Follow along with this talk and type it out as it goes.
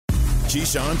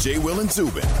Keyshawn, J. Will, and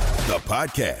Zubin, the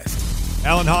podcast.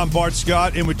 Alan Hahn, Bart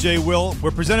Scott, in with J. Will.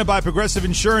 We're presented by Progressive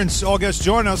Insurance. All guests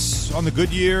join us on the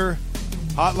Goodyear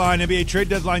Hotline. NBA trade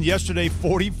deadline yesterday.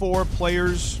 44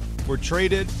 players were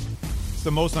traded. It's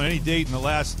the most on any date in the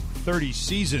last 30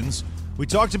 seasons. We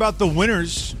talked about the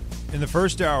winners in the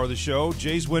first hour of the show.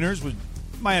 Jay's winners was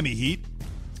Miami Heat,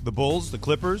 the Bulls, the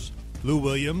Clippers, Lou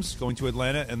Williams going to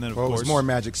Atlanta, and then, of course, it was more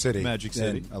Magic City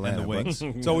Atlanta, and the Wings.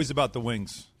 It's always about the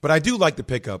Wings. But I do like the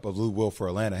pickup of Lou Will for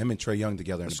Atlanta. Him and Trae Young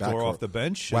together in the backcourt. Score off the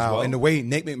bench. Wow, as well. And the way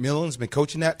Nate McMillan's been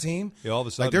coaching that team, yeah, all of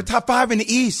a sudden, like they're top 5 in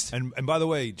the East. And by the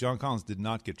way, John Collins did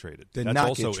not get traded. That's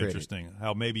also interesting.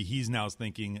 How maybe he's now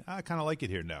thinking, I kind of like it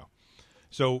here now.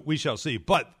 So we shall see.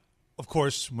 But of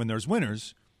course, when there's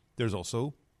winners, there's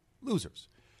also losers.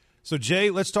 So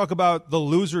Jay, let's talk about the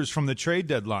losers from the trade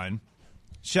deadline.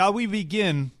 Shall we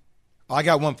begin? I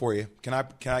got one for you. Can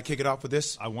I kick it off with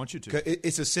this? I want you to.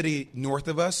 It's a city north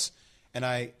of us, and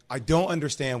I don't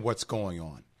understand what's going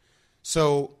on.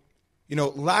 So,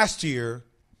 last year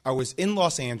I was in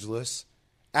Los Angeles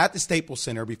at the Staples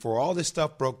Center before all this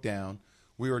stuff broke down.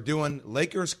 We were doing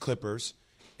Lakers-Clippers,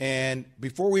 and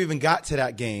before we even got to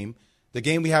that game, the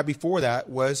game we had before that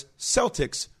was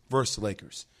Celtics versus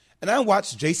Lakers. And I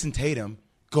watched Jason Tatum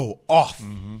go off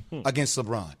against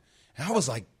LeBron. And I was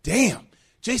like, damn.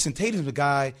 Jason Tatum's a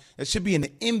guy that should be in the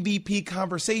MVP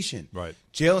conversation. Right.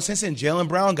 Jaylen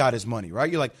Brown got his money, right?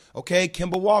 You're like, okay,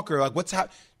 Kemba Walker, like what's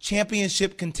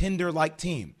championship contender-like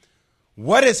team.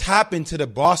 What has happened to the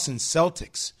Boston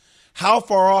Celtics? How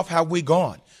far off have we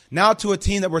gone? Now to a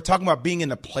team that we're talking about being in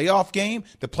the playoff game,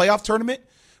 the playoff tournament,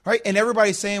 right? And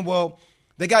everybody's saying, well,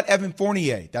 they got Evan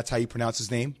Fournier. That's how you pronounce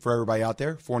his name for everybody out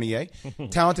there, Fournier.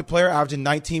 Talented player, averaging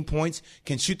 19 points,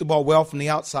 can shoot the ball well from the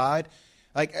outside.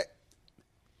 Like,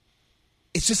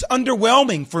 it's just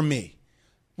underwhelming for me.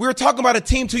 We were talking about a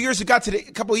team 2 years ago,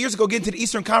 a couple of years ago, getting to the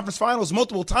Eastern Conference Finals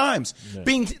multiple times,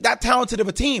 being that talented of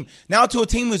a team. Now to a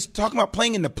team who's talking about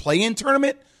playing in the play-in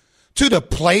tournament. To the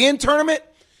play-in tournament,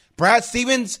 Brad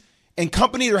Stevens and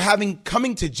company are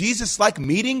coming to Jesus-like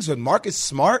meetings with Marcus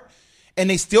Smart, and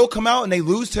they still come out and they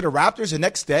lose to the Raptors the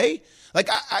next day. Like,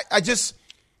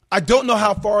 I don't know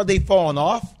how far they've fallen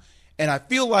off, and I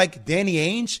feel like Danny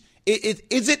Ainge,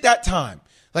 is it that time?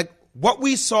 Like, what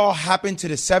we saw happen to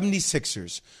the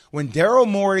 76ers when Daryl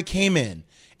Morey came in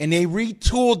and they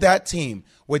retooled that team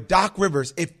with Doc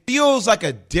Rivers, it feels like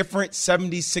a different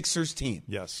 76ers team.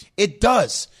 Yes. It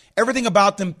does. Everything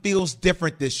about them feels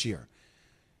different this year.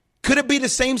 Could it be the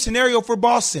same scenario for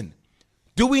Boston?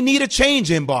 Do we need a change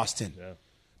in Boston? Yeah.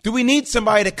 Do we need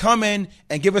somebody to come in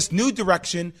and give us new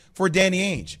direction for Danny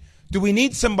Ainge? Do we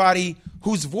need somebody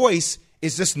whose voice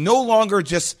is just no longer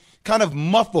just kind of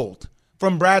muffled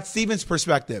from Brad Stevens'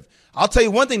 perspective? I'll tell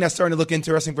you one thing that's starting to look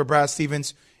interesting for Brad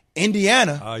Stevens.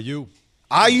 Indiana.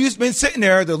 IU's been sitting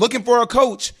there. They're looking for a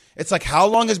coach. It's like, how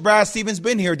long has Brad Stevens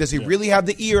been here? Does he really have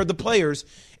the ear of the players?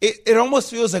 It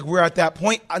almost feels like we're at that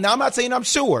point. Now, I'm not saying I'm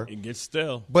sure. It gets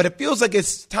stale. But it feels like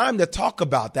it's time to talk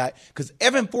about that because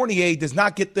Evan Fournier does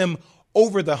not get them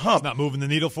over the hump. It's not moving the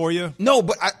needle for you? No,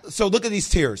 but so look at these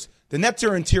tiers. The Nets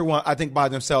are in tier 1, I think, by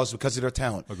themselves because of their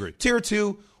talent. Agreed. Tier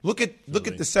 2, look at the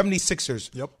 76ers.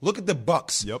 Yep. Look at the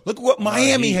Bucks. Yep. Look at what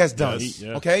Miami has done. Yes.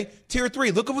 Yeah. Okay? Tier 3,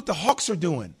 look at what the Hawks are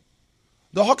doing.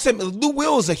 The Hawks, Lou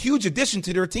Will is a huge addition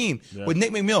to their team with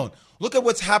Nate McMillan. Look at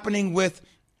what's happening with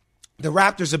the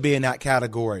Raptors being in that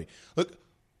category. Look,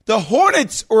 the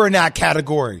Hornets are in that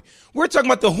category. We're talking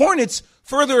about the Hornets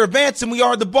further advanced than we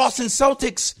are the Boston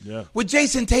Celtics with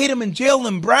Jason Tatum and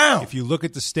Jaylen Brown. If you look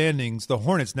at the standings, the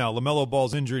Hornets now, LaMelo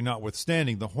Ball's injury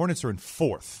notwithstanding, the Hornets are in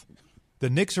 4th. The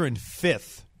Knicks are in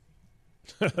 5th.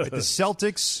 The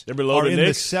Celtics are in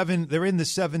the 7. They're in the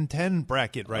 7-10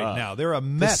 bracket right now. They're a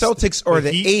mess. The Celtics are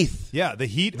the Heat, 8th. Yeah, the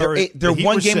Heat they're are. They're the Heat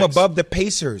one were game 6th. above the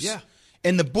Pacers. Yeah.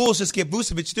 And the Bulls just get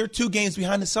Vucevic. They're 2 games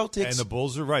behind the Celtics. And the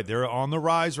Bulls are right. They're on the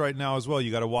rise right now as well.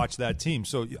 You got to watch that team.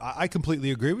 So I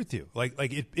completely agree with you.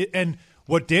 And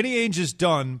what Danny Ainge has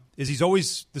done is he's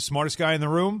always the smartest guy in the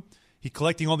room. He's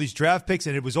collecting all these draft picks,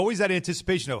 and it was always that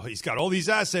anticipation of he's got all these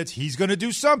assets. He's going to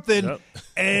do something,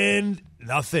 and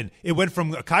nothing. It went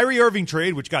from a Kyrie Irving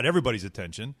trade, which got everybody's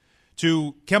attention,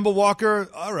 to Kemba Walker.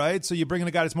 All right, so you bring in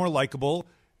a guy that's more likable.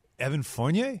 Evan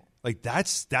Fournier, like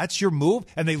that's your move.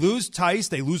 And they lose Tice.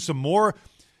 They lose some more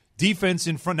defense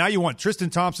in front. Now you want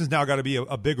Tristan Thompson's now got to be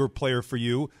a bigger player for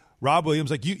you. Rob Williams,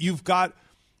 like you've got.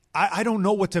 I don't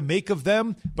know what to make of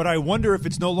them, but I wonder if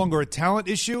it's no longer a talent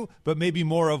issue, but maybe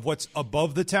more of what's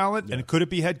above the talent. Yeah. And could it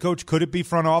be head coach? Could it be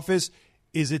front office?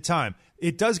 Is it time?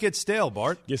 it does get stale,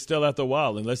 Bart. Get stale after a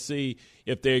while, and let's see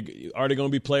if they are going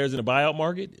to be players in the buyout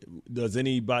market. Does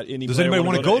anybody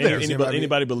want to go there?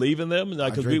 Anybody believe in them?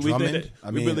 Because we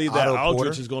believe that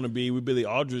Aldridge is going to be. We believe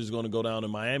Aldridge is going to go down to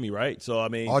Miami, right? So I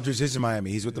mean, Aldridge is in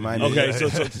Miami. He's with the Miami. Okay,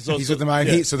 so he's with the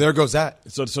Miami Heat. So there goes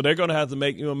that. So they're going to have to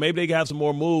make. Maybe they can have some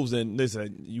more moves. And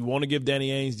listen, you want to give Danny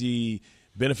Ainge the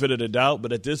benefit of the doubt,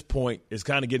 but at this point, it's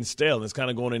kind of getting stale and it's kind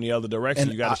of going in the other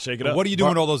direction. You got to shake it up. What are you doing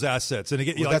with all those assets? And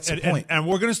again, that's the point. And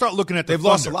we're going to start looking at the They've Thunder,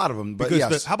 lost a lot of them, but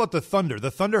yes. How about the Thunder?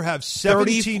 The Thunder have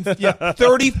 17,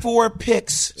 34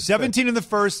 picks, 17 in the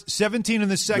first, 17 in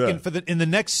the second in the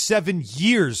next 7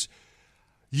 years.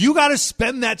 You got to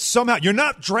spend that somehow. You're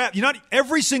not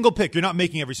every single pick. You're not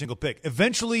making every single pick.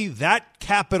 Eventually, that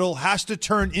capital has to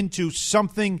turn into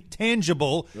something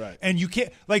tangible. Right. And you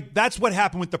can't, that's what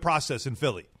happened with the process in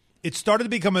Philly. It started to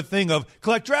become a thing of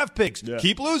collect draft picks,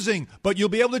 keep losing, but you'll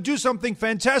be able to do something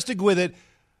fantastic with it.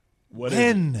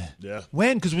 When?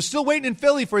 Because we're still waiting in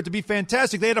Philly for it to be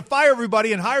fantastic. They had to fire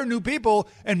everybody and hire new people,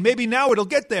 and maybe now it'll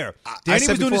get there. Danny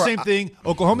was doing the same thing.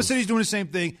 Oklahoma City's doing the same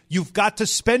thing. You've got to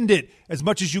spend it as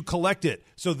much as you collect it.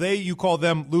 So you call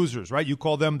them losers, right? You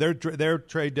call them their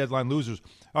trade deadline losers.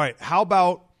 All right, how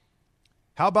about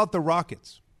the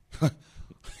Rockets?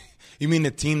 You mean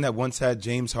the team that once had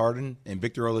James Harden and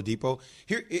Victor Oladipo?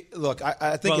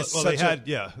 I think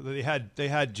they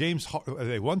had James.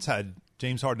 They once had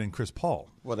James Harden and Chris Paul.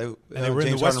 Well, they were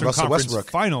in the Western Conference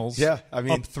Finals. Yeah, I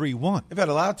mean, up 3-1. They've had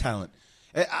a lot of talent.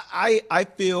 I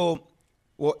feel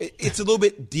it's a little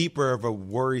bit deeper of a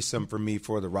worrisome for me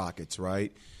for the Rockets,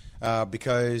 right?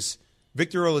 Because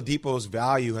Victor Oladipo's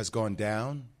value has gone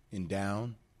down and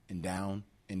down and down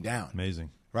and down.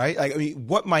 Amazing. Right?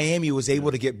 What Miami was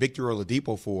able to get Victor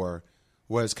Oladipo for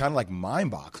was kind of like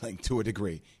mind-boggling to a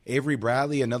degree. Avery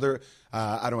Bradley, another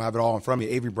I don't have it all in front of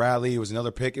me. Avery Bradley was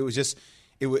another pick. It was just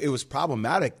it was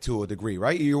problematic to a degree,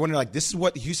 right? You're wondering, this is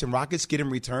what the Houston Rockets get in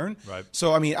return? Right.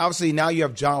 So, obviously now you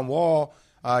have John Wall,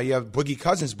 you have Boogie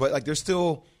Cousins, but, there's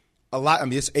still a lot.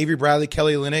 It's Avery Bradley,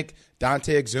 Kelly Olynyk,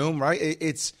 Dante Exum, right?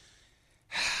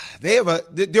 They're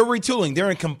retooling.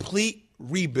 They're in complete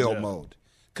rebuild mode.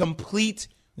 Complete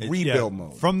rebuild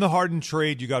mode. From the Harden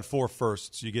trade, you got 4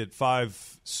 firsts. You get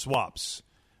 5 swaps,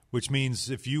 which means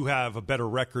if you have a better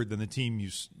record than the team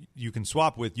you can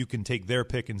swap with, you can take their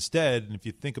pick instead. And if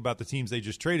you think about the teams they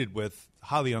just traded with,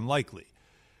 highly unlikely.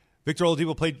 Victor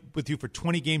Oladipo played with you for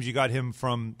 20 games. You got him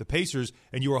from the Pacers,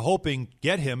 and you were hoping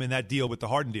get him in that deal with the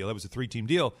Harden deal. That was a 3-team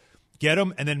deal. Get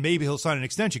him, and then maybe he'll sign an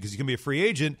extension because he's going to be a free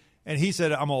agent. And he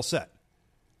said, I'm all set.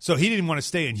 So he didn't want to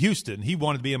stay in Houston. He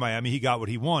wanted to be in Miami. He got what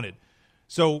he wanted.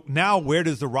 So now where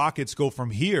does the Rockets go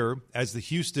from here as the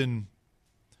Houston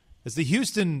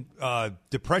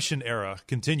depression era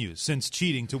continues since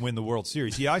cheating to win the World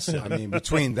Series? Yeah, I said.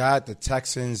 Between that, the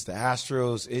Texans, the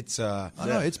Astros,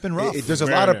 it's been rough. There's a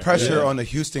lot of pressure on the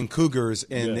Houston Cougars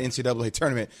in the NCAA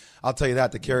tournament. I'll tell you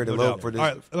that, to carry the load for this. All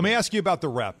right, let me ask you about the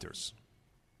Raptors.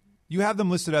 You have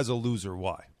them listed as a loser.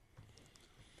 Why?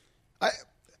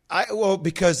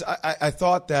 Because I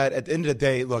thought that at the end of the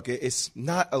day, look, it's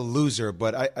not a loser,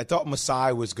 but I thought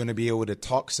Masai was going to be able to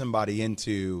talk somebody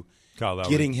into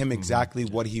getting him exactly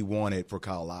what he wanted for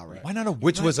Kyle Lowry. Why not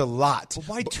which was a lot. But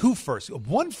why 2 firsts?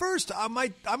 1 first, I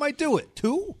might do it.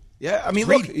 2? Yeah,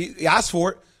 look, he asked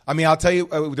for it. I'll tell you,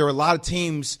 there were a lot of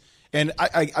teams, and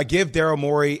I give Daryl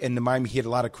Morey and the Miami Heat a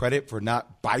lot of credit for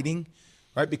not biting,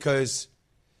 right? Because,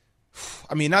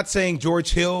 not saying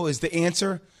George Hill is the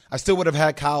answer. I still would have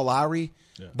had Kyle Lowry.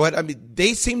 Yeah. But,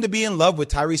 they seem to be in love with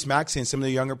Tyrese Maxey and some of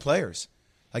the younger players.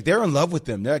 They're in love with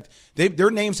them.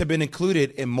 Their names have been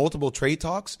included in multiple trade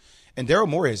talks, and Daryl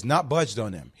Morey has not budged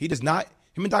on them. He does not.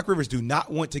 Him and Doc Rivers do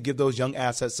not want to give those young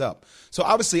assets up. So,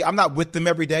 obviously, I'm not with them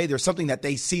every day. There's something that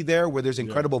they see there where there's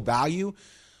incredible value.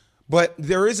 But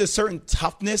there is a certain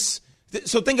toughness.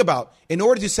 So, think about, in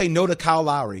order to say no to Kyle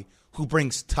Lowry, who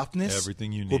brings toughness,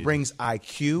 everything you need, who brings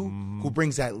IQ, who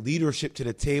brings that leadership to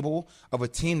the table of a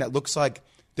team that looks like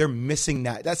they're missing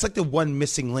that. That's like the one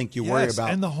missing link you worry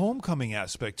about. And the homecoming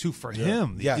aspect, too, for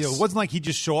him. Yes. It wasn't like he'd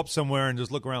just show up somewhere and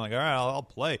just look around like, all right, I'll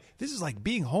play. This is like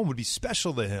being home would be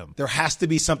special to him. There has to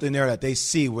be something there that they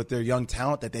see with their young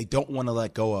talent that they don't want to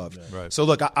let go of. Yeah. Right. So,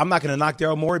 look, I'm not going to knock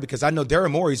Daryl Morey because I know Daryl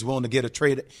Morey's willing to get a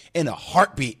trade in a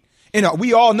heartbeat.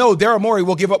 We all know Daryl Morey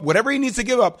will give up whatever he needs to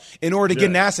give up in order to get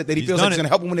an asset that he feels like is going to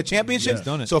help him win a championship. He's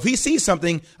done it. So if he sees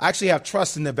something, I actually have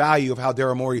trust in the value of how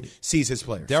Daryl Morey sees his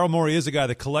players. Daryl Morey is a guy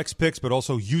that collects picks but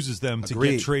also uses them to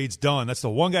get trades done. That's the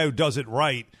one guy who does it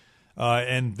right.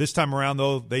 And this time around,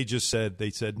 though, they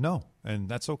said no, and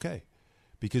that's okay.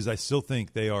 because I still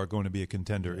think they are going to be a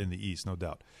contender in the East, no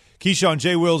doubt. Keyshawn,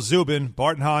 J. Will, Zubin,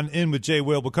 Bart and Hahn in with J.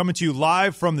 Will. We're coming to you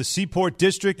live from the Seaport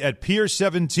District at Pier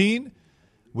 17.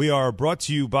 We are brought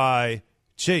to you by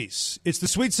Chase. It's the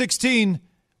Sweet 16.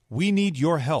 We need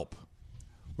your help.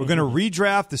 We're going to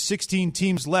redraft the 16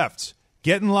 teams left.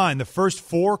 Get in line. The first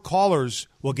 4 callers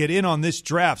will get in on this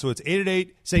draft. So it's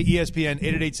 888, say ESPN,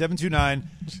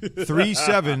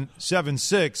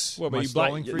 888-729-3776. Well, Am I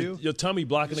stalling for you? Your tummy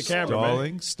blocking the camera,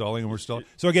 man. Stalling, and we're stalling.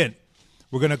 So again,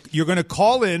 you're gonna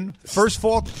call in. First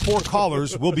 4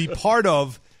 callers will be part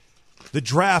of the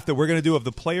draft that we're going to do of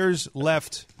the players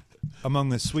left among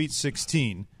the Sweet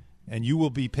 16, and you will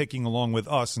be picking along with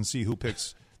us and see who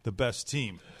picks the best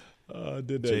team. I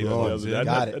did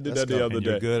that the other day.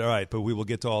 You're good. All right, but we will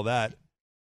get to all that.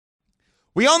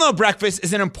 We all know breakfast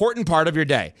is an important part of your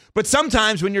day, but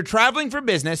sometimes when you're traveling for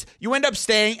business, you end up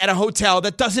staying at a hotel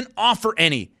that doesn't offer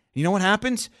any. You know what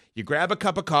happens? You grab a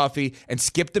cup of coffee and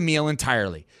skip the meal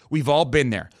entirely. We've all been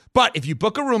there. But if you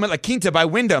book a room at La Quinta by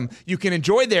Wyndham, you can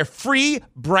enjoy their free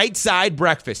Bright Side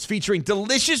breakfast featuring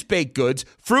delicious baked goods,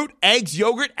 fruit, eggs,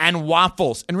 yogurt, and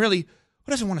waffles. And really, who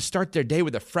doesn't want to start their day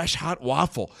with a fresh, hot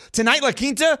waffle? Tonight, La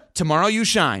Quinta, tomorrow you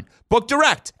shine. Book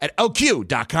direct at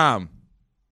lq.com.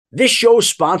 This show is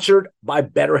sponsored by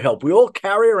BetterHelp. We all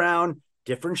carry around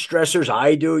different stressors.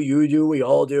 I do, you do, we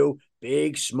all do,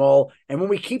 big, small. And when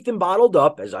we keep them bottled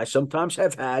up, as I sometimes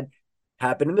have had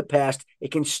happen in the past,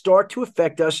 it can start to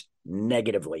affect us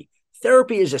negatively.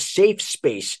 Therapy is a safe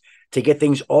space to get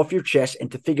things off your chest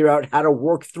and to figure out how to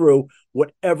work through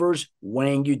whatever's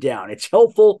weighing you down. It's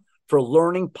helpful for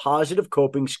learning positive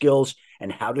coping skills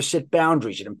and how to set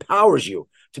boundaries. It empowers you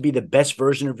to be the best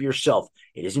version of yourself.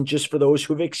 It isn't just for those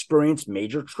who have experienced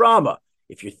major trauma.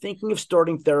 If you're thinking of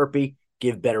starting therapy,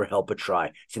 give BetterHelp a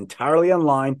try. It's entirely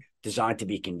online, designed to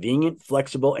be convenient,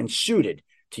 flexible, and suited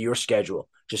to your schedule.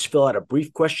 Just fill out a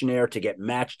brief questionnaire to get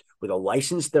matched with a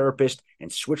licensed therapist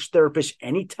and switch therapists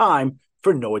anytime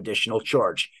for no additional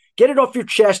charge. Get it off your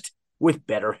chest with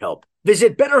BetterHelp.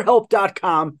 Visit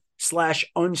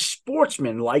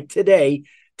BetterHelp.com/unsportsmanlike today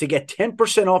to get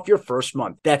 10% off your first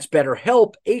month. That's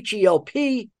BetterHelp,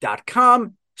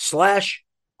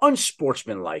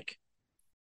 HELP.com/unsportsmanlike.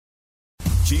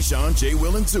 Keyshawn, J.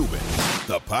 Will, and Zubin,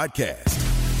 the podcast.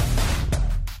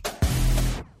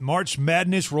 March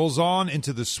Madness rolls on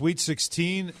into the Sweet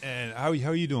 16. And how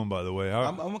are you doing, by the way?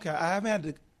 I'm okay. I haven't had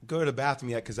to go to the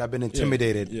bathroom yet because I've been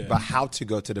intimidated about how to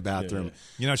go to the bathroom.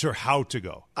 You're not sure how to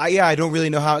go? I don't really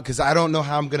know how, because I don't know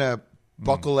how I'm going to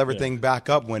buckle everything back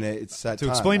up when it's that time.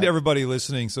 To explain to everybody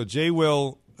listening, so J.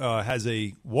 Will has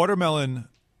a watermelon.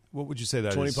 What would you say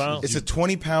that 20 is? pounds? It's a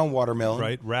 20-pound watermelon.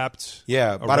 Right, wrapped.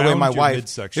 Yeah. By the way, my wife,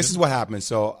 midsection. this is what happened.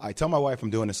 So I tell my wife I'm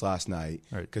doing this last night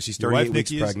because she's Your 38 wife,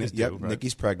 weeks Nikki, pregnant. is Yep, due, right?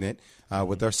 Nikki's pregnant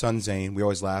with our son Zane. We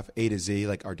always laugh, A to Z.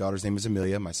 Like our daughter's name is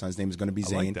Amelia. My son's name is going to be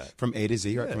Zane. that. From A to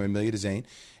Z, right? From Amelia to Zane.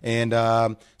 And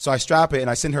so I strap it and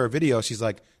I send her a video. She's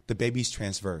like, the baby's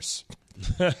transverse.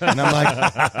 And I'm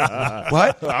like,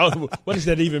 what? What does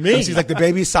that even mean? She's like, the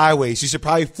baby's sideways. You should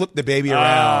probably flip the baby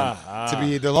around to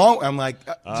be the long. I'm like,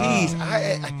 geez.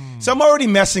 So I'm already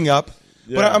messing up,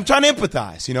 but I'm trying to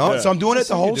empathize, you know? Yeah. So I'm doing it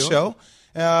the whole show.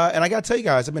 And I got to tell you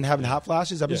guys, I've been having hot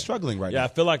flashes. I've been struggling right now. Yeah, I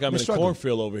feel like I'm in a struggling.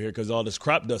 cornfield over here because all this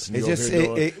crop dusting It's you're just, over here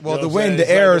doing. well, You know the what I'm wind, saying? the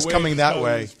It's air like is the coming that wind,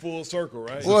 way. It's full circle,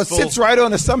 right? Well, it sits right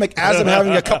on the stomach as I'm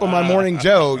having a cup of my morning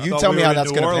Joe. You tell me how that's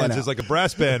going to pan out. There's like a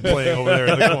brass band playing over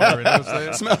there in the corner. You know what I'm saying?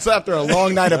 It smells after a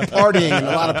long night of partying and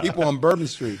a lot of people on Bourbon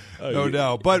Street. No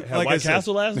doubt. But Had like I White said,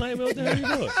 Castle last night? What the hell are you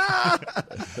doing?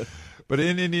 but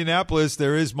in Indianapolis,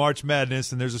 there is March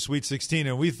Madness, and there's a Sweet 16,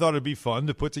 and we thought it'd be fun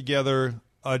to put together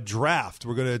a draft.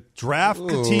 We're going to draft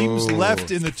the teams left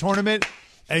in the tournament,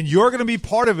 and you're going to be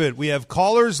part of it. We have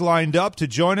callers lined up to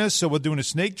join us, so we're doing a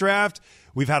snake draft.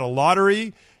 We've had a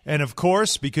lottery, and of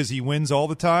course, because he wins all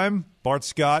the time, Bart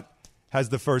Scott has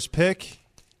the first pick.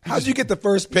 How'd you get the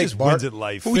first pick, just Bart? wins at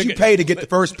life. Who'd you pay to get the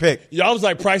first pick? Y'all was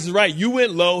like, Price is Right. You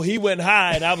went low, he went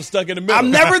high, and I was stuck in the middle.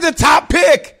 I'm never the top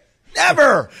pick.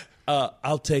 Never.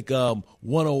 I'll take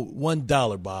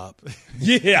 $1, Bob.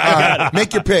 Yeah, I got it.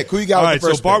 Make your pick. Who you got All with right, the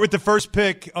first so Bart pick? with the first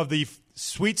pick of the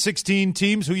Sweet 16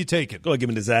 teams. Who you taking? Go ahead, give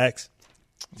me the Zags.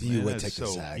 You would that's take the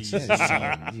so Zags. easy. All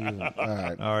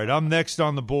right. All right, I'm next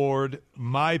on the board.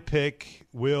 My pick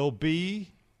will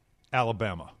be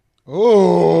Alabama.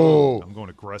 Oh, I'm going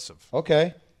aggressive.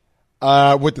 okay.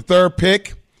 With the third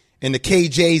pick in the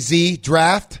KJZ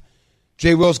draft,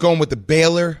 J. Will's going with the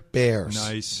Baylor Bears.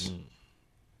 Nice.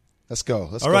 Let's go.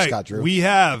 Let's All go, right, Scott Drew. we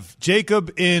have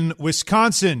Jacob in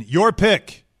Wisconsin. Your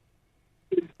pick.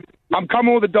 I'm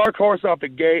coming with a dark horse off the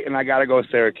gate, and I got to go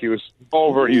Syracuse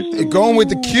over Houston. You're going with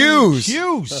the Q's.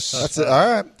 Q's. That's it.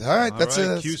 All right. That's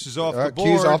it. Q's is off the board.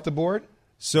 Q's off the board.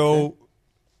 So,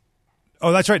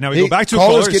 that's right. Now we go back to a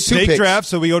callers caller. get 2 Snake picks. draft.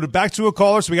 So we go back to a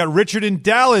caller. So we got Richard in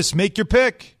Dallas. Make your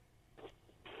pick.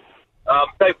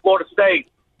 Say Florida State.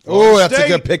 Oh, that's a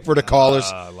good pick for the callers.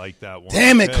 I like that one.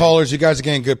 Damn it, callers. You guys are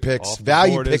getting good picks. Off the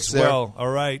Value board picks as there. well. All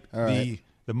right.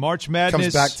 The March Madness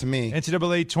Comes back to me.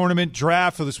 NCAA Tournament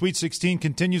draft for the Sweet 16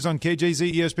 continues on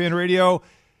KJZ ESPN Radio.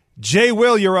 Jay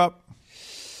Will, you're up.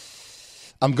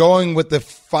 I'm going with the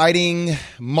Fighting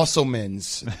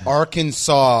Musclemen's,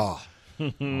 Arkansas.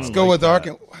 Let's go with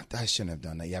Arkansas. I shouldn't have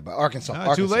done that. Yeah, but Arkansas. Too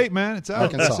Arkansas. late, man. It's out.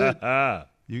 Arkansas. That's it.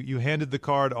 You handed the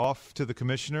card off to the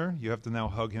commissioner. You have to now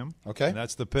hug him. Okay. And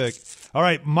that's the pick. All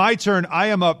right, my turn. I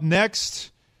am up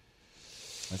next.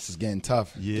 This is getting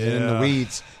tough. Yeah. Getting in the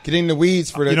weeds. Getting in the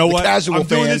weeds for the, You know the what? casual I'm fans.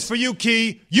 doing this for you,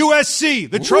 Key. USC,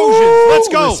 the Trojans. Let's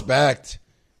go.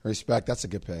 Respect. That's a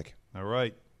good pick. All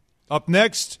right. Up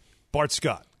next, Bart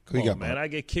Scott. Who you got, man? Bart? I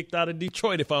get kicked out of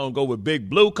Detroit if I don't go with Big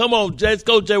Blue. Come on, let's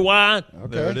go, JY. Okay.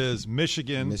 There it is,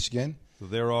 Michigan. So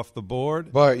they're off the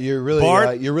board. But you're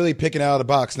really picking out of the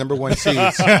box. Number 1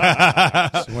 seeds.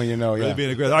 That's when you know, yeah. Really being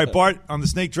aggressive. All right, Bart, on the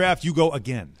snake draft, you go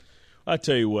again. I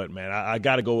tell you what, man, I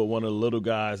got to go with one of the little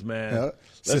guys, man. Yeah. Let's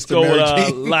Sister go Mary with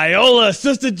Jean. Loyola,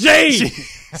 Sister Jean.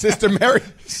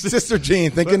 Sister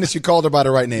Jean. Thank goodness you called her by the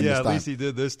right name this Yeah, time. at least he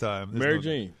did this time. Mary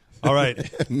Jean. All right.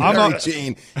 Mary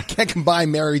Jean. You can't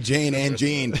combine Mary Jane and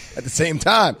Jean at the same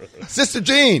time. Sister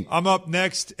Jean. I'm up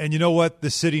next, and you know what? The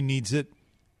city needs it.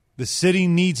 The city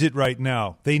needs it right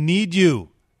now. They need you.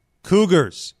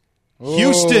 Cougars.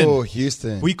 Houston. Oh,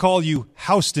 Houston. We call you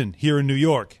Houston here in New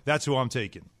York. That's who I'm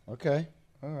taking. Okay.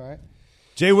 All right.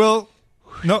 Jay Will.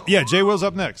 No, yeah, Jay Will's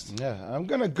up next. Yeah, I'm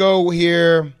going to go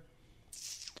here.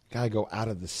 Got to go out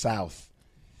of the South.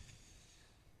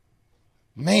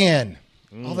 Man,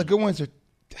 all the good ones are.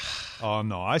 Oh,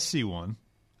 no, I see one.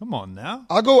 Come on now.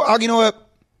 You know what?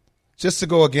 Just to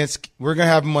go against, we're going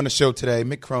to have him on the show today,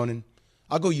 Mick Cronin.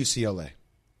 I'll go UCLA.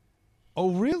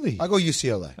 Oh, really? I'll go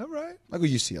UCLA. All right. I'll go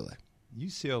UCLA.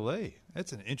 UCLA.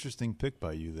 That's an interesting pick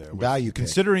by you there. Value pick.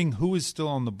 Considering who is still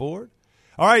on the board.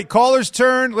 All right, caller's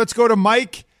turn. Let's go to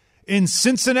Mike in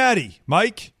Cincinnati.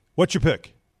 Mike, what's your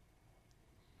pick?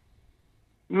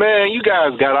 Man, you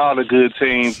guys got all the good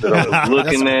teams that I was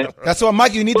looking at. That's why,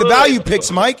 Mike, you need the value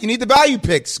picks, Mike. You need the value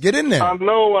picks. Get in there. I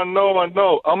know. I'm going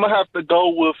to have to go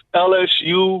with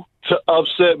LSU to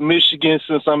upset Michigan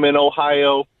since I'm in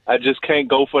Ohio. I just can't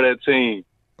go for that team.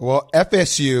 Well,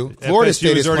 FSU, Florida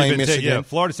State is playing Michigan. Yeah,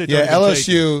 Florida State. Yeah,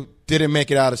 LSU didn't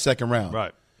make it out of second round.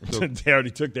 Right. So, They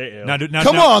already took their L. now,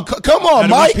 Come on, now,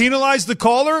 Mike. Did we penalize the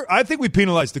caller? I think we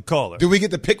penalized the caller. Do we get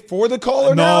the pick for the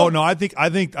caller now? No. I think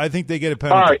they get a All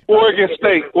penalty. right,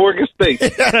 Oregon State.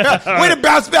 Way to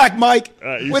bounce back, Mike.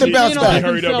 You Way to see, bounce he back.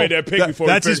 hurried up, made that pick before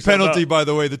That's he his picked something penalty, up. by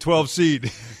the way, the 12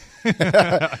 seed.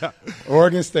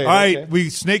 Oregon State. All right, okay. we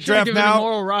snake Should've draft given him now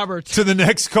Oral Roberts. to the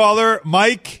next caller,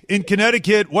 Mike in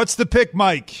Connecticut. What's the pick,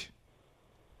 Mike?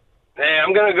 Hey,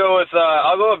 I'm going to go with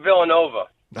I'll go with Villanova.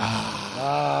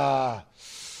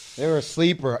 They were a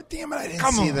sleeper. Damn it, I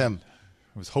didn't see them.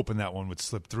 I was hoping that one would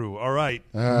slip through. All right.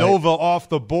 Nova off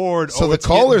the board. So it's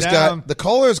the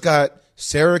callers got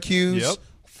Syracuse, Yep.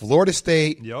 Florida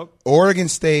State, Yep. Oregon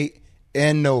State,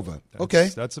 and Nova. Okay.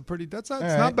 That's not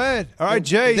right. bad. All right,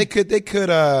 Jay. They could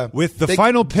with the they-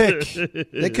 final pick.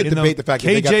 They could in debate the fact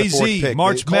that they got the fourth KJZ pick.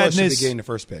 March The callers should be Madness getting the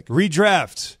first pick.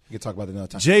 redraft. We can talk about it another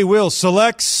time. Jay Will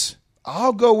selects.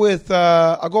 I'll go with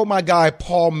my guy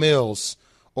Paul Mills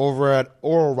over at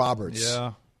Oral Roberts.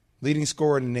 Yeah. Leading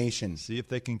scorer in the nation. See if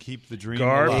they can keep the dream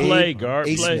Guard alive. play, guard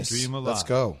play. Aceness. Dream alive. Let's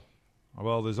go.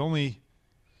 Well, there's only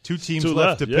two teams Two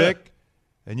left left, to yeah. pick.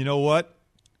 And you know what?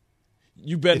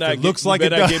 You better If not it looks like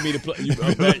it not does- give me the play. You looks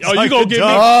gonna like give me? it Oh, you does. gonna give me?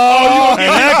 It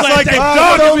acts like it the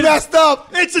does. Don't messed up.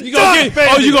 It's a You gonna duck, give,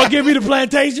 baby. oh, you gonna give me the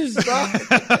plantations?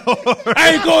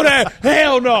 I ain't going there.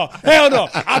 Hell no.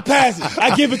 I pass it.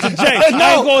 I give it to Jay.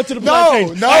 I ain't going to the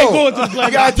plantations. I ain't going to the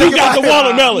plantations. You got the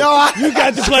watermelon. You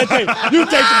got the plantation. You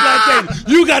take the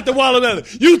plantation. You got the watermelon.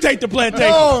 You take the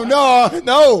plantation.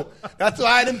 No. That's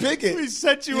why I didn't pick it. We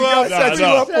set you You up. got set you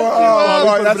up for.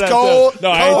 Oh, That's cold. No,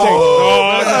 I ain't taking.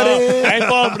 No. I ain't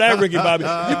falling for that, Ricky Bobby.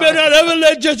 You better not ever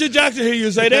let Jesse Jackson hear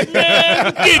you say that.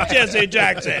 Man, get Jesse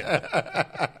Jackson.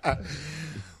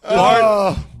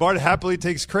 Bart happily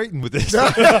takes Creighton with this. The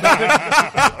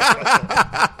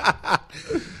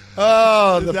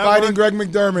fighting work? Greg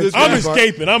McDermott. I'm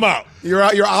escaping. I'm out. You're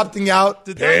out. You're opting out.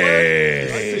 Did that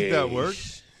work? I think that worked.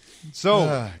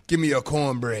 So give me your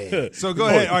cornbread. So go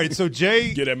ahead. All right. So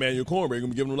Jay, get that man your cornbread. You're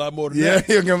gonna give him a lot more than yeah, that.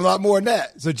 he'll give him a lot more than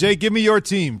that. So Jay, give me your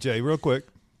team, Jay, real quick.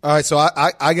 All right. So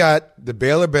I got the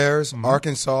Baylor Bears,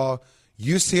 Arkansas,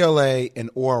 UCLA, and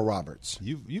Oral Roberts.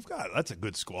 You've got that's a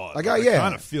good squad. I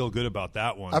kind of feel good about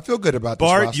that one. I feel good about this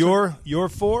Bart. roster. Your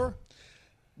 4.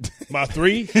 My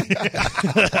 3.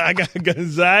 I got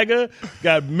Gonzaga,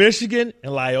 got Michigan,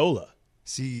 and Loyola.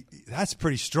 See, that's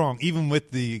pretty strong, even with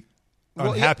the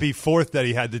unhappy fourth that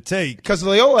he had to take. Because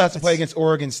Loyola has to play against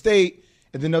Oregon State,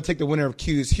 and then they'll take the winner of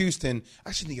Q's Houston.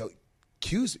 Actually,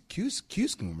 Q's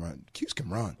can run. Q's can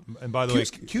run. And by the way,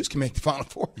 Q's can make the Final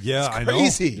Four. Yeah, it's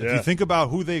crazy. I know. If you think about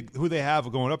who they have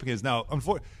going up against now,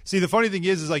 see, the funny thing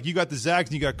is like you got the Zags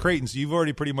and you got Creighton, so you've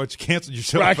already pretty much canceled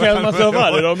yourself. I canceled myself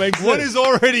out. It don't make sense. One is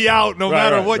already out, no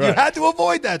matter what. Right. You had to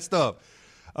avoid that stuff.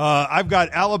 I've got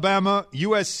Alabama,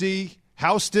 USC,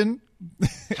 Houston,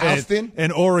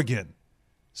 and Oregon.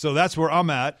 So that's where I'm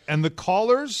at. And the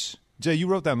callers, Jay, you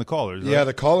wrote down the callers. Right? Yeah,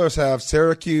 the callers have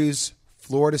Syracuse,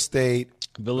 Florida State,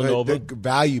 Villanova. The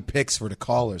value picks for the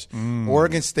callers.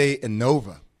 Oregon State and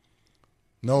Nova.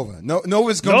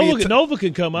 Nova's going to be Nova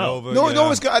can come out.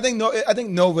 Nova's. I think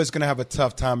Nova's going to have a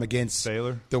tough time against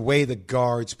Baylor. The way the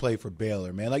guards play for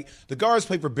Baylor, man. Like the guards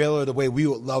play for Baylor the way we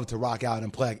would love to rock out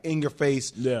and play, like in your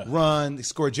face, run, they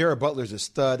score. Jared Butler's a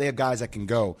stud. They have guys that can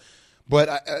go. But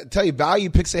I tell you, value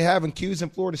picks they have in Q's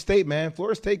and Florida State, man.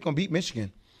 Florida State going to beat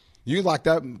Michigan. You like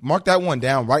that? Mark that one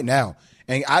down right now.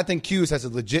 And I think Q's has a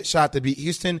legit shot to beat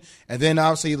Houston. And then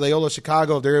obviously Loyola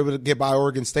Chicago, if they're able to get by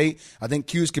Oregon State, I think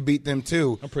Q's could beat them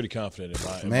too. I'm pretty confident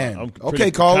in I'm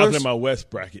callers. confident in my West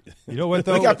bracket. You know what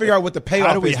though? We got to figure out what the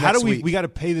payoff is. How do we? Week. We got to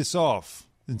pay this off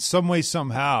in some way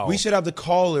somehow. We should have the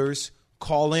callers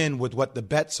call in with what the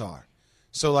bets are.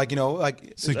 So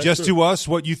suggest to us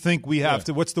what you think we have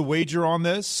to. What's the wager on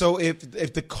this? So if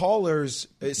the callers,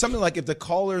 something like if the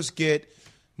callers get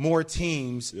more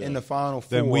teams in the Final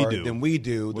Four than we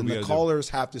do, then the callers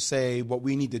have to say what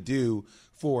we need to do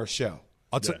for a show.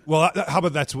 Well, how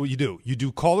about that's what you do? You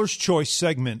do Caller's Choice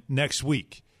segment next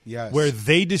week. Yes. Where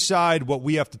they decide what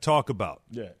we have to talk about.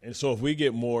 Yeah, and so if we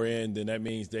get more in, then that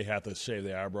means they have to shave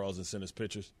their eyebrows and send us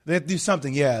pictures. They have to do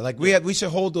something, Like we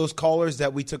should hold those callers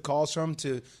that we took calls from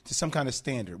to some kind of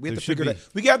standard. We have to figure that.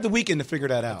 We have the weekend to figure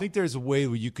that out. I think there's a way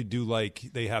where you could do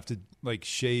they have to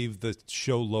shave the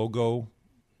show logo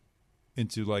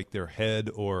into their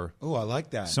head or I like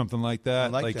that. Something like that. I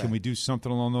like that. Can we do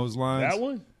something along those lines? That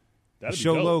one? That'd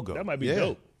show be dope. logo. That might be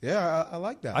dope. Yeah, I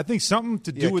like that. I think something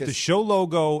to do with the show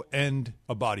logo and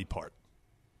a body part.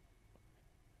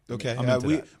 Okay.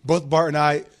 Both Bart and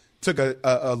I took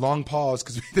a long pause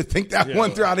because we had to think that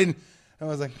one through. I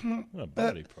was like, a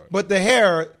body part. But the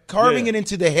hair, carving it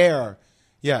into the hair,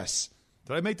 yes.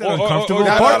 Did I make that uncomfortable?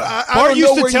 Bart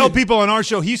used to tell people on our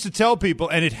show, he used to tell people,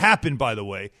 and it happened, by the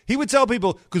way. He would tell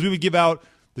people, because we would give out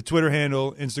the Twitter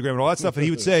handle, Instagram, and all that stuff, and he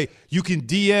would say, you can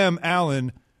DM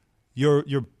Alan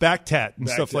your back tat and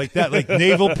stuff like that, like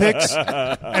navel pics.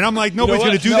 And I'm like, nobody's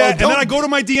going to do that. And then I go to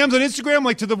my DMs on Instagram,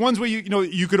 like to the ones where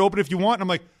you could open if you want. And I'm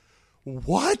like,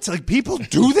 what? Like people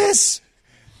do this?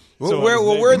 Where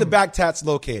are the back tats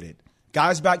located?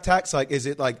 Guys' back tats? Is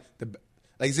it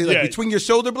between your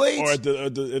shoulder blades? Or at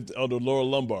the lower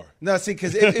lumbar? No, see,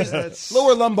 because it's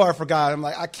lower lumbar for guys. I'm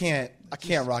like, I can't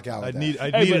rock out with that.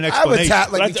 I need an explanation. I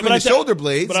have a tat between the shoulder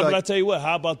blades. But I tell you what,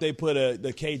 how about they put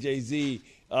the KJZ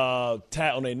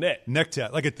tat on their neck? Neck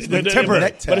tat, like a temporary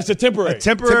neck tat. But it's a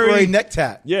temporary neck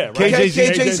tat. Yeah, right.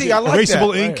 KJZ, I like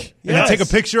erasable that. ink. Right. And then take a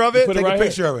picture of it. Take a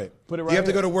picture of it. Put it right you have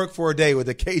to go to work for a day with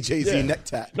a KJZ neck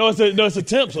tat. No, it's a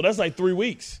temp, so that's like 3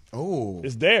 weeks. Oh.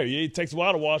 It's there. It takes a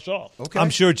while to wash off. Okay. I'm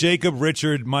sure Jacob,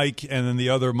 Richard, Mike, and then the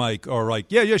other Mike are like,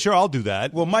 yeah, sure, I'll do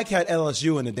that. Well, Mike had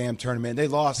LSU in the damn tournament. They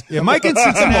lost. Yeah, Mike in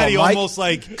Cincinnati almost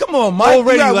Come on, Mike.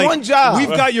 Already, you got one job. We've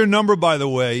got your number, by the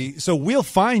way, so we'll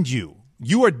find you.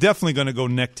 You are definitely going to go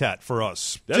neck tat for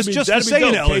us. Just for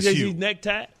saying LSU. KJZ neck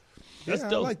tat. That's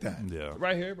dope. I like that. Yeah.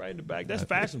 Right here, right in the back. That's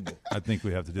fashionable. I think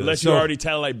we have to do that. Unless you're already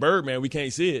tatted like Birdman, we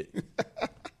can't see it.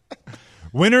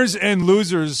 Winners and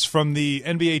losers from the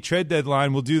NBA trade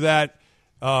deadline. We'll do that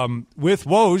with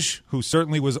Woj, who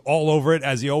certainly was all over it,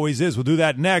 as he always is. We'll do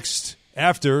that next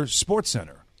after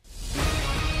SportsCenter.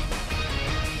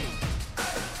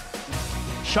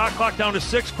 Shot clock down to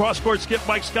 6. Cross-court skip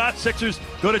Mike Scott. Sixers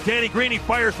go to Danny Green. He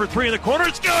fires for 3 in the corner.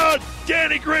 It's good!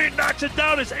 Danny Green knocks it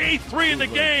down. His 8th 3 in the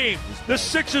game. The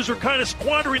Sixers are kind of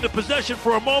squandering the possession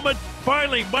for a moment.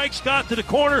 Finally, Mike Scott to the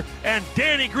corner, and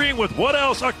Danny Green with what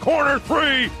else? A corner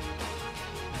 3.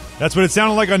 That's what it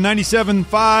sounded like on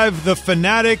 97.5. The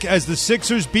Fanatic as the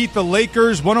Sixers beat the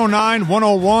Lakers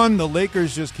 109-101. The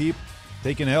Lakers just keep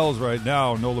taking L's right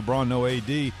now. No LeBron, no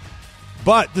AD.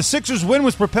 But the Sixers' win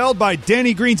was propelled by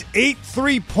Danny Green's 8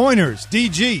 3-pointers.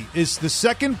 DG is the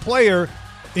second player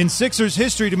in Sixers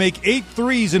history to make 8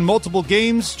 threes in multiple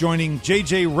games, joining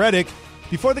J.J. Redick.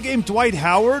 Before the game, Dwight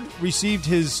Howard received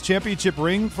his championship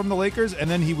ring from the Lakers, and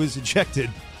then he was ejected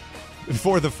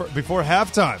before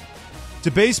halftime.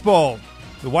 To baseball,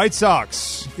 the White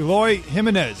Sox, Eloy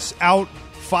Jimenez out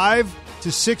 5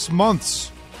 to 6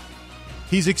 months.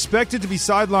 He's expected to be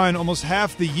sidelined almost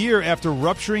half the year after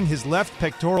rupturing his left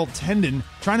pectoral tendon,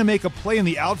 trying to make a play in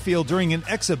the outfield during an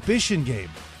exhibition game.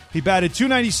 He batted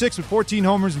 .296 with 14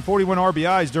 homers and 41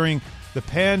 RBIs during the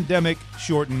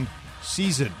pandemic-shortened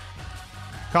season.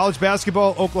 College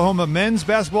basketball, Oklahoma men's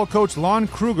basketball coach Lon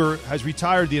Kruger has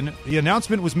retired. The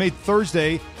announcement was made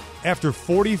Thursday after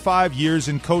 45 years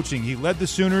in coaching. He led the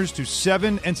Sooners to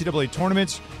 7 NCAA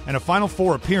tournaments and a Final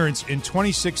Four appearance in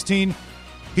 2016.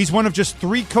 He's one of just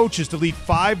 3 coaches to lead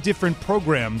 5 different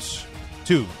programs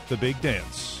to the big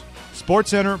dance.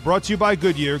 SportsCenter brought to you by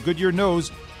Goodyear. Goodyear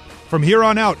knows from here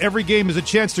on out, every game is a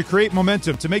chance to create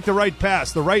momentum, to make the right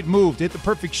pass, the right move, to hit the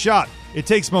perfect shot. It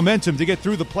takes momentum to get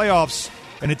through the playoffs,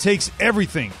 and it takes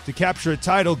everything to capture a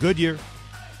title. Goodyear,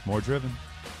 more driven.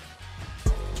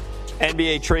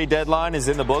 NBA trade deadline is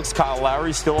in the books. Kyle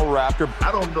Lowry still a Raptor.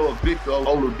 I don't know if Victor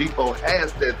Oladipo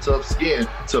has that tough skin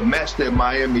to match that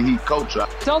Miami Heat coach.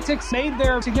 Celtics made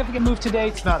their significant move today.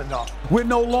 It's not enough. We're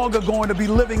no longer going to be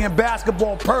living in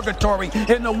basketball purgatory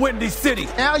in the Windy City.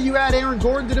 Now you add Aaron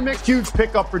Gordon to the mix. Huge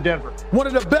pickup for Denver. One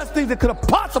of the best things that could have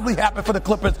possibly happened for the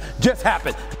Clippers just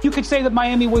happened. You could say that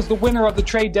Miami was the winner of the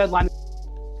trade deadline.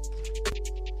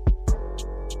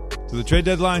 So the trade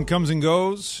deadline comes and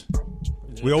goes.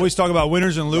 We always talk about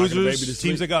winners and losers,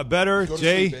 teams that got better.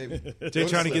 Jay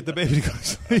trying to get the baby to go to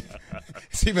sleep.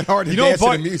 It's even hard to dance to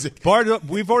the music. Bart,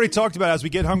 we've already talked about it as we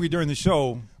get hungry during the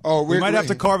show. We might have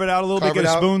to carve it out a little bit, get a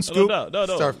spoon, scoop. No.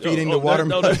 Start feeding the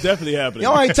watermelon. No, that's definitely happening.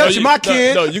 Y'all ain't touching my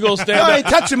kid. No, you going to stand up. Y'all ain't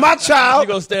touching my child. You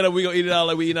going to stand up. We going to eat it out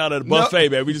like we eat out at a buffet,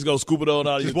 man. We just going to scoop it on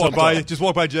out of your tum-tum. Just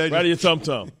walk by Jay. Right in your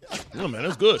tum-tum. Oh, man,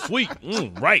 that's good. Sweet.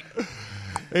 Right.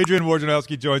 Adrian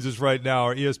Wojnarowski joins us right now,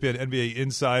 our ESPN NBA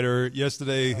insider.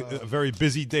 Yesterday, a very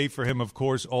busy day for him, of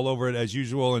course, all over it as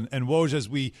usual. And Woj, as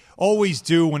we always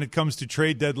do when it comes to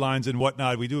trade deadlines and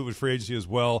whatnot, we do it with free agency as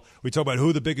well. We talk about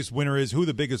who the biggest winner is, who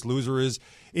the biggest loser is.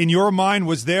 In your mind,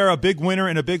 was there a big winner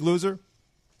and a big loser?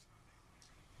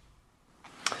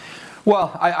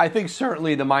 Well, I think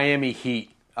certainly the Miami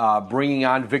Heat bringing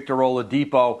on Victor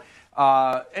Oladipo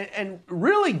and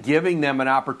really giving them an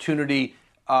opportunity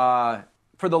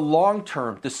for the long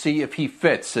term to see if he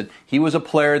fits. And he was a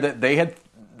player that they had.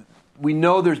 We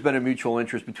know there's been a mutual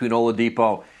interest between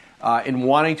Oladipo in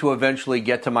wanting to eventually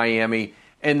get to Miami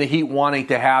and the Heat wanting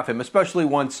to have him, especially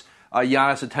once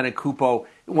Giannis Antetokounmpo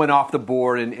went off the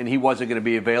board and he wasn't going to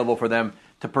be available for them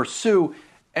to pursue.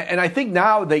 And I think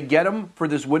now they get him for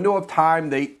this window of time.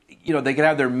 They can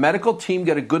have their medical team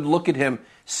get a good look at him,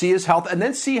 see his health, and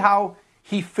then see how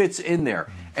he fits in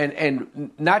there.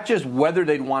 And not just whether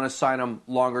they'd want to sign him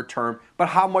longer term, but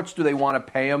how much do they want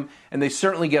to pay him? And they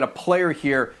certainly get a player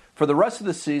here for the rest of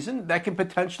the season that can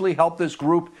potentially help this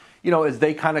group, as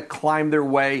they kind of climb their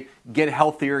way, get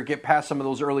healthier, get past some of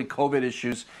those early COVID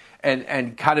issues,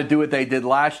 and kind of do what they did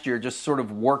last year, just sort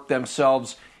of work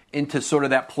themselves into sort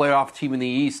of that playoff team in the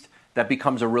East that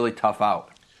becomes a really tough out.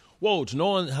 Woj,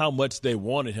 knowing how much they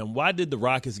wanted him, why did the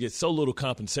Rockets get so little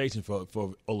compensation for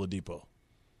Oladipo?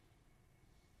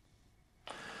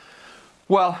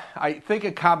 Well, I think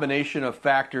a combination of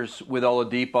factors with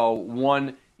Oladipo.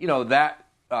 One, that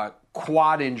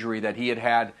quad injury that he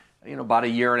had about a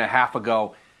year and a half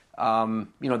ago,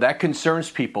 that concerns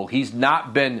people. He's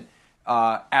not been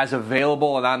as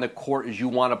available and on the court as you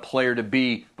want a player to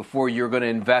be before you're going to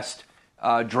invest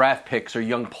draft picks or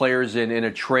young players in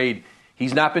a trade.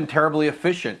 He's not been terribly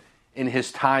efficient in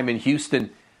his time in Houston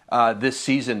this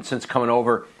season since coming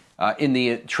over in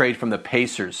the trade from the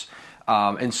Pacers.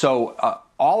 And so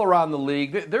all around the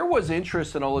league, there was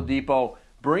interest in Oladipo,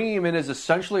 bringing him in as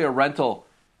essentially a rental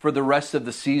for the rest of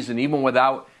the season, even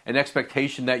without an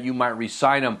expectation that you might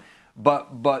re-sign him.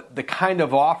 But the kind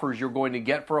of offers you're going to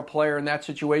get for a player in that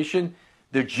situation,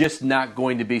 they're just not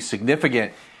going to be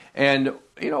significant. And,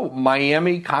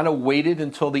 Miami kind of waited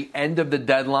until the end of the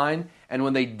deadline, and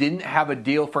when they didn't have a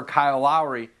deal for Kyle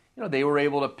Lowry, they were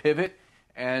able to pivot.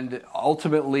 And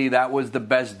ultimately, that was the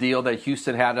best deal that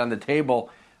Houston had on the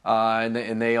table,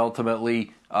 and they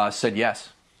ultimately said yes.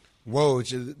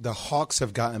 Woj, the Hawks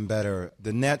have gotten better.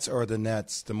 The Nets are the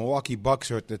Nets. The Milwaukee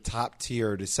Bucks are at the top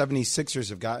tier. The 76ers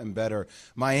have gotten better.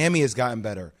 Miami has gotten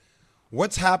better.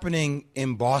 What's happening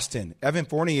in Boston? Evan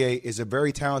Fournier is a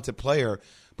very talented player,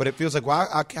 but it feels like,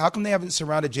 how come they haven't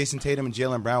surrounded Jason Tatum and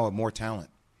Jaylen Brown with more talent?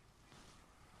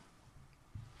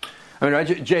 I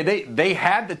mean, Jay, they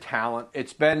had the talent.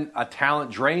 It's been a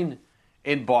talent drain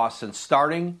in Boston,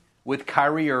 starting with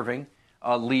Kyrie Irving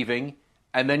leaving,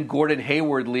 and then Gordon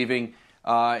Hayward leaving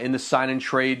in the sign and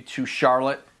trade to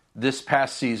Charlotte this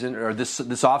past season, or this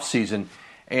offseason.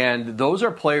 And those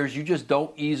are players you just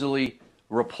don't easily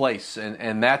replace.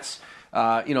 And that's,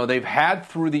 they've had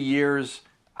through the years,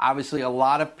 obviously, a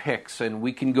lot of picks, and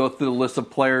we can go through the list of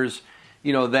players,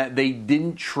 that they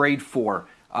didn't trade for,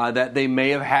 that they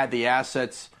may have had the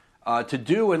assets to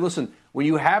do. And listen, when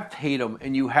you have Tatum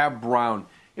and you have Brown,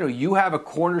 you have a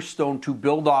cornerstone to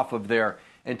build off of there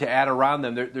and to add around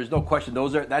them. There's no question.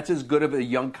 That's as good of a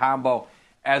young combo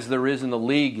as there is in the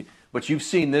league. But you've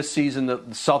seen this season the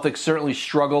Celtics certainly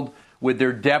struggled with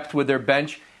their depth, with their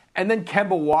bench. And then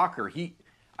Kemba Walker.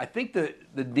 I think the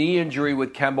knee injury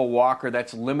with Kemba Walker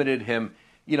that's limited him,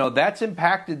 that's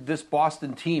impacted this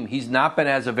Boston team. He's not been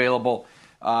as available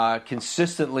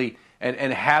consistently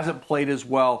and hasn't played as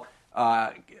well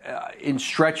in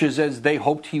stretches as they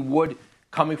hoped he would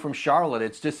coming from Charlotte.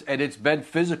 It's been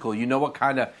physical. You know what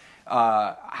kind of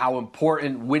how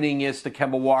important winning is to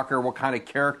Kemba Walker, what kind of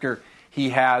character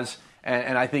he has,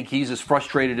 and I think he's as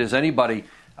frustrated as anybody.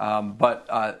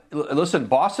 But listen,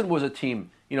 Boston was a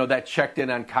team, that checked in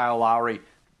on Kyle Lowry.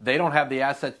 They don't have the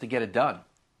assets to get it done.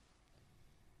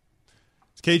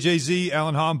 It's KJZ,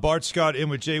 Alan Hom, Bart Scott in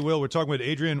with Jay Will. We're talking with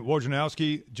Adrian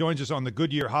Wojnarowski. Joins us on the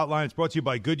Goodyear Hotline. It's brought to you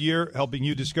by Goodyear, helping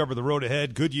you discover the road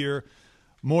ahead. Goodyear,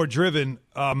 more driven.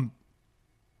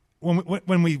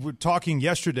 When we were talking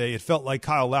yesterday, it felt like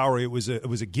Kyle Lowry, it was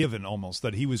a given almost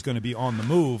that he was going to be on the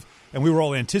move, and we were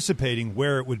all anticipating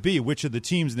where it would be, which of the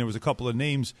teams, and there was a couple of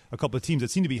teams that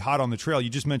seemed to be hot on the trail.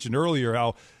 You just mentioned earlier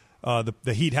how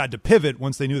the Heat had to pivot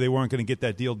once they knew they weren't going to get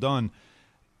that deal done.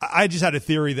 I just had a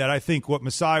theory that I think what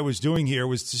Masai was doing here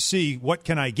was to see what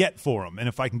can I get for him, and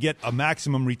if I can get a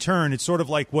maximum return, it's sort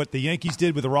of like what the Yankees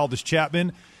did with Aroldis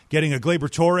Chapman, getting a Gleyber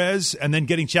Torres and then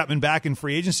getting Chapman back in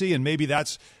free agency, and maybe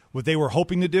that's what they were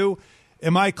hoping to do.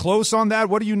 Am I close on that?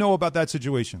 What do you know about that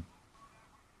situation?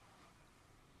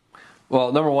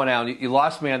 Well, number one, Alan, you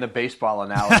lost me on the baseball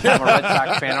analogy. I'm a Red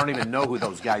Sox fan. I don't even know who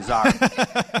those guys are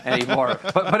anymore.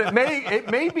 But it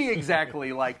may be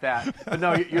exactly like that. But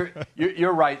no,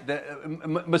 you're right.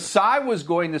 Masai was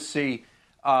going to see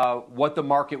what the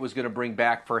market was going to bring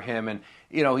back for him, and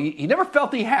he never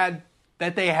felt they had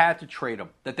to trade him,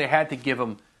 that they had to give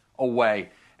him away,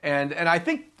 and I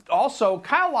think. Also,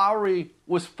 Kyle Lowry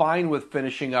was fine with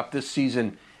finishing up this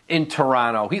season in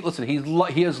Toronto. He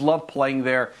has loved playing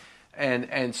there,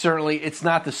 and certainly it's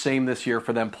not the same this year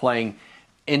for them playing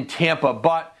in Tampa.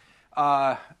 But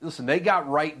listen, they got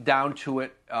right down to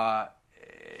it,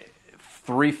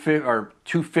 350 or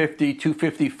 250,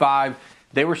 255.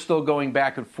 They were still going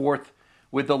back and forth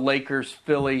with the Lakers,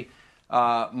 Philly,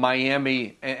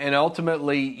 Miami, and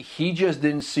ultimately he just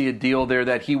didn't see a deal there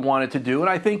that he wanted to do. And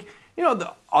I think.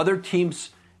 The other teams,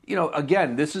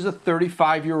 again, this is a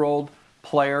 35-year-old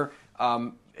player.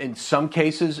 In some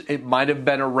cases, it might have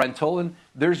been a rental, and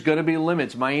there's going to be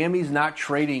limits. Miami's not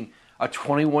trading a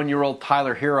 21-year-old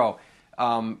Tyler Hero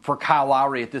for Kyle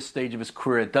Lowry at this stage of his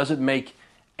career. It doesn't make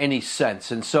any sense.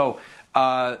 And so,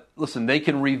 listen, they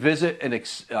can revisit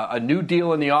a new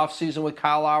deal in the offseason with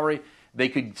Kyle Lowry. They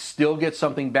could still get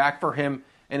something back for him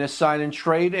in a sign and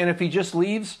trade. And if he just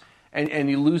leaves and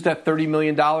you lose that $30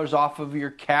 million off of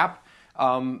your cap,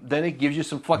 then it gives you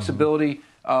some flexibility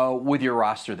with your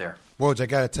roster there. Woj, I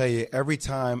got to tell you, every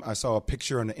time I saw a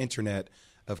picture on the internet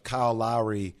of Kyle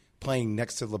Lowry playing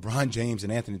next to LeBron James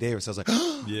and Anthony Davis, I was like,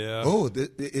 yeah. Oh,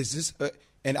 is this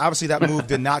and obviously that move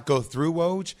did not go through,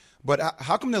 Woj. But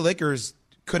how come the Lakers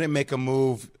couldn't make a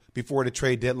move before the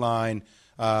trade deadline?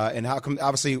 And how come,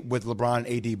 obviously, with LeBron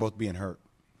and AD both being hurt?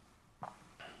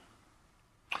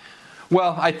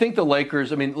 Well, I think the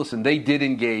Lakers, listen, they did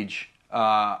engage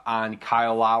on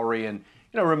Kyle Lowry. And,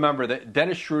 remember that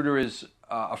Dennis Schroeder is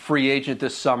a free agent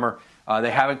this summer.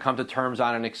 They haven't come to terms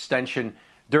on an extension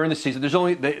during the season.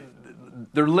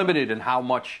 They're limited in how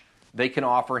much they can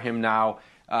offer him now.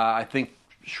 I think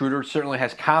Schroeder certainly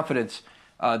has confidence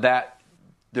that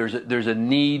there's a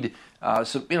need.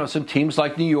 Some teams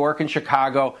like New York and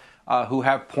Chicago who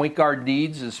have point guard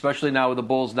needs, especially now with the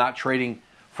Bulls not trading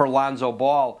for Lonzo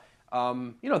Ball.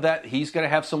 That he's going to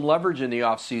have some leverage in the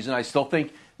offseason. I still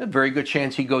think a very good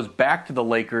chance he goes back to the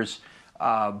Lakers.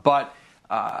 But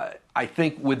I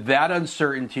think with that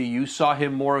uncertainty, you saw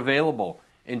him more available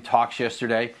in talks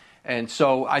yesterday. And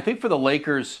so I think for the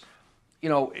Lakers,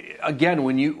 again,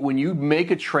 when you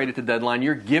make a trade at the deadline,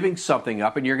 you're giving something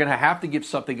up, and you're going to have to give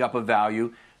something up of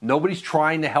value. Nobody's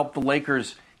trying to help the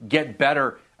Lakers get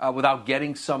better without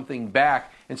getting something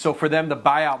back. And so for them, the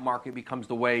buyout market becomes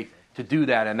the way to do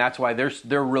that, and that's why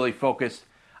they're really focused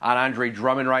on Andre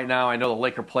Drummond right now. I know the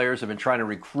Laker players have been trying to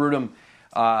recruit him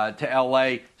to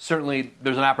L.A. Certainly,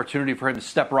 there's an opportunity for him to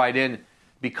step right in,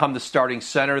 become the starting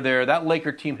center there. That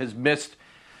Laker team has missed,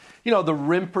 the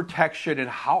rim protection and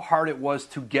how hard it was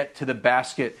to get to the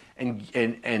basket and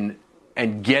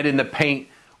get in the paint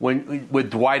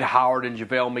with Dwight Howard and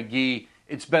JaVale McGee.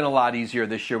 It's been a lot easier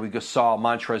this year with Gasol,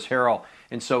 Montrezl Harrell,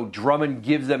 and so Drummond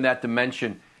gives them that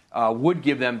dimension. Would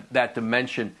give them that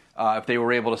dimension if they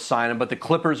were able to sign him. But the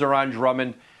Clippers are on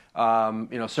Drummond.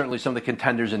 Certainly some of the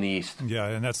contenders in the East. Yeah,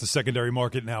 and that's the secondary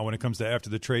market now when it comes to after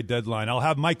the trade deadline. I'll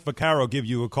have Mike Vaccaro give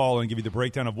you a call and give you the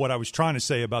breakdown of what I was trying to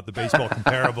say about the baseball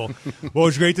comparable. Well, it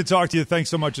was great to talk to you. Thanks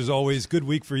so much as always. Good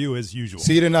week for you as usual.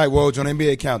 See you tonight, Woj, on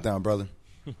NBA Countdown, brother.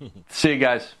 See you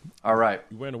guys. All right.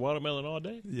 You wearing a watermelon all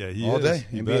day? Yeah, he all is. day.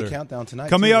 He NBA better. Countdown tonight.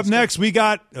 Coming up next, we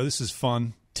got – this is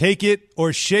fun. Take it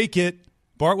or shake it.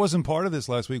 Bart wasn't part of this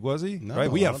last week, was he? No,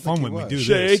 right? We have fun when we do this.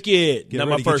 Shake it. Get Not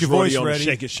ready, my first get your voice rodeo.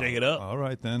 ready. Shake it up. All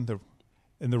right, then.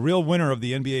 And the real winner of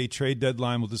the NBA trade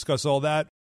deadline. We'll discuss all that.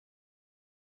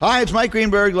 Hi, it's Mike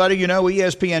Greenberg letting you know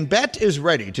ESPN Bet is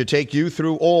ready to take you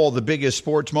through all the biggest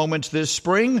sports moments this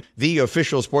spring. The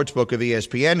official sportsbook of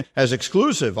ESPN has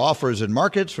exclusive offers and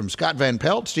markets from Scott Van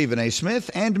Pelt, Stephen A. Smith,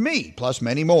 and me, plus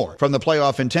many more. From the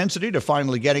playoff intensity to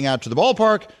finally getting out to the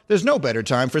ballpark, there's no better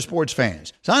time for sports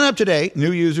fans. Sign up today.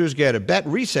 New users get a bet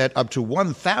reset up to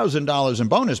 $1,000 in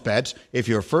bonus bets if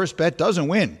your first bet doesn't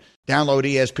win. Download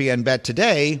ESPN Bet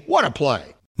today. What a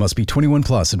play. Must be 21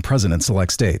 plus and present in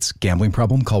select states. Gambling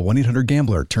problem? Call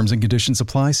 1-800-GAMBLER. Terms and conditions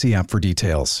apply. See app for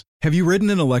details. Have you ridden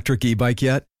an electric e-bike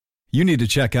yet? You need to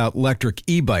check out Electric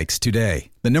E-Bikes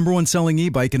today, the #1 selling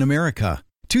e-bike in America.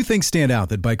 Two things stand out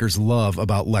that bikers love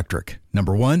about Electric.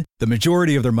 Number one, the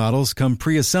majority of their models come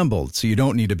pre-assembled, so you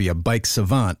don't need to be a bike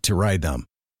savant to ride them.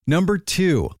 Number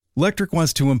two, Electric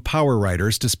wants to empower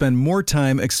riders to spend more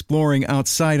time exploring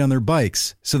outside on their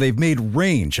bikes, so they've made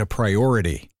range a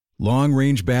priority.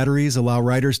 Long-range batteries allow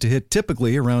riders to hit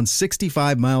typically around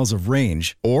 65 miles of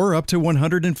range or up to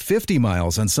 150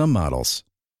 miles on some models.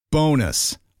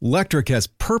 Bonus, Electric has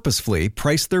purposefully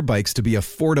priced their bikes to be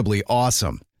affordably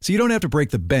awesome, so you don't have to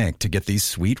break the bank to get these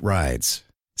sweet rides.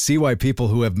 See why people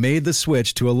who have made the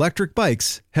switch to electric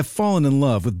bikes have fallen in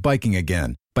love with biking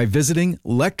again by visiting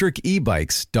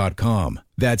electricebikes.com.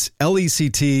 That's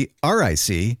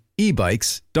LECTRIC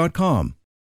ebikes.com.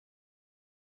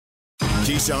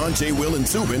 Keyshawn, J. Will, and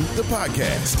Zubin, the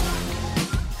podcast.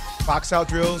 Box out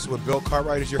drills with Bill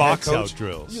Cartwright as your Box head coach. out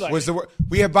drills. Was the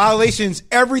we had violations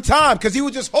every time because he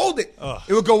would just hold it.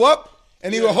 It would go up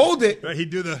and he would hold it. Right,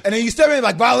 he'd do the and then you step in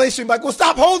like violation. Like, well,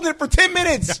 stop holding it for 10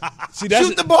 minutes.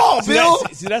 Shoot the ball, Bill.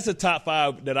 That's a top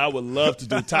 5 that I would love to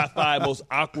do. Top 5 most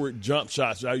awkward jump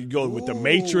shots. You go with the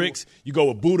Matrix. You go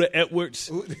with Buddha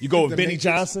Edwards. You go with Benny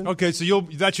Johnson. Okay, so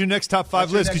that's your next top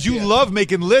 5 list because you love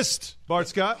making lists, Bart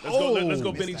Scott. Let's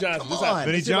go Benny Johnson.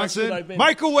 Benny Johnson.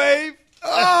 Microwave.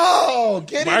 Oh,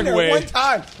 get in there one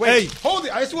time. Wait, hey, hold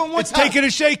it. I just want one it's time. Take it or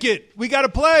shake it. We got to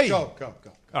play. Go.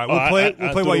 All right,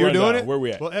 we'll play while you're doing it. Where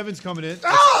we at? Well, Evan's coming in.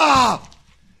 Ah!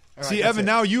 See, Evan,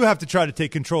 now you have to try to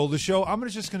take control of the show. I'm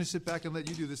just going to sit back and let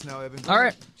you do this now, Evan. All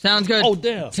right, sounds good. Oh,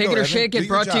 damn. Take it or shake it,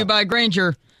 brought to you by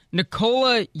Grainger.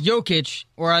 Nikola Jokic,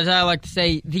 or as I like to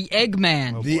say, the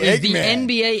Eggman, is the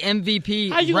NBA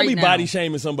MVP. How you right gonna be now. body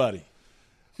shaming somebody?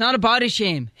 It's not a body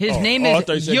shame. His name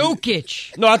is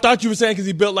Jokic. No, I thought you were saying because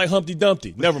he built like Humpty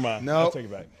Dumpty. Never mind. No. I'll take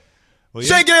it back. Well,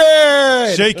 shake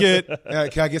it! Shake it.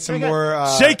 Can I get some more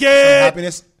shake it!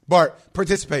 Happiness? Bart,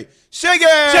 participate. Shake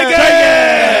it! Shake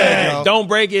it! Don't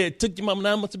break it. Took your mama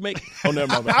 9 months to make. Oh,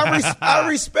 never mind. I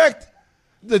respect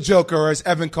the Joker, or as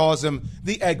Evan calls him,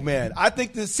 the Eggman. I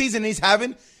think the season he's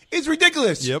having is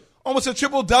ridiculous. Yep. Almost a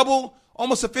triple-double,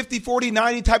 almost a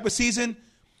 50-40-90 type of season.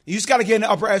 You just got to get in the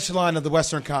upper echelon of the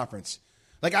Western Conference.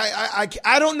 Like,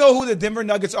 I don't know who the Denver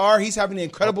Nuggets are. He's having an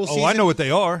incredible season. Oh, I know what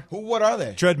they are. What are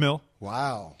they? Treadmill.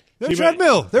 Wow. They're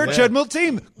treadmill. They're a treadmill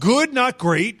team. Good, not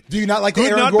great. Do you not like the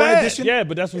Good, Aaron not Gordon bad. edition? Yeah,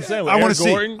 but that's what I'm saying. I want to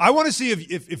see. I want to see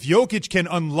if Jokic can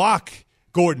unlock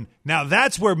Gordon. Now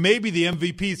that's where maybe the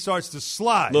MVP starts to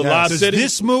slide. Does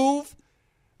this move?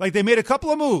 Like they made a couple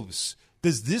of moves.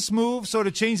 Does this move sort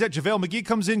of change that? JaVale McGee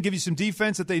comes in, give you some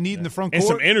defense that they need in the front court. And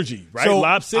some energy, right? So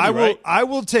Lob City, I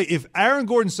will take, if Aaron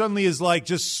Gordon suddenly is like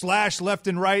just slash left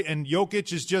and right and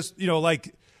Jokic is just,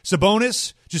 like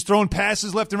Sabonis, just throwing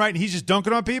passes left and right and he's just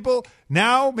dunking on people,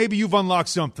 now maybe you've unlocked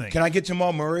something. Can I get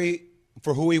Jamal Murray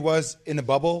for who he was in the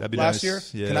bubble last nice. year?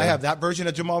 Yeah. Can I have that version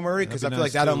of Jamal Murray? Because I feel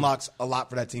like that unlocks a lot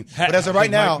for that team. Ha- But as of right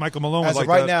now, Michael Malone was as of like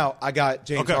right that. now, I got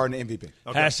James Harden MVP.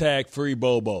 Hashtag free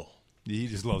Bobo. He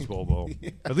just loves Bobo.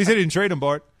 At least they didn't trade him,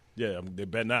 Bart. Yeah, they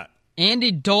better not.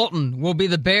 Andy Dalton will be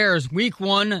the Bears' Week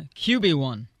 1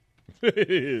 QB1.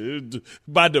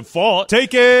 By default.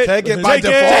 Take it. Take it by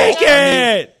default. Take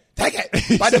it. Take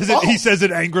it by default. He says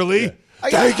it angrily. Yeah.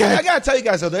 I got to tell you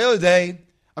guys, though, the other day,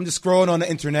 I'm just scrolling on the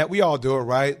internet. We all do it,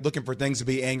 right? Looking for things to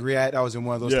be angry at. I was in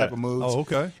one of those type of moods. Oh,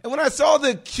 okay. And when I saw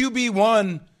the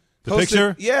QB1 The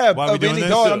picture? yeah, Why are we doing Andy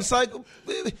this? Dalton, I'm just like,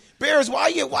 Bears,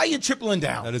 why are you tripling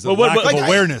down? That is a lack of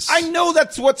awareness. I know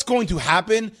that's what's going to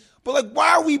happen, but like,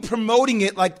 why are we promoting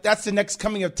it like that's the next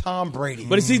coming of Tom Brady?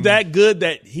 But is he that good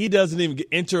that he doesn't even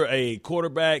enter a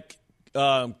quarterback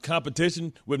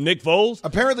competition with Nick Foles?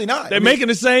 Apparently not. They're making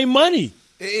the same money.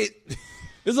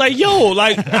 It's like, yo,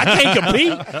 like I can't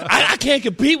compete. I can't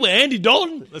compete with Andy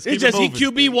Dalton. It's just he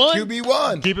QB1.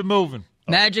 QB1. Keep it moving.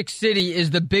 Magic City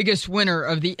is the biggest winner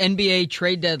of the NBA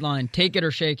trade deadline. Take it or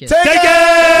shake it. Take it!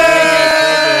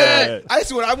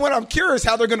 I'm curious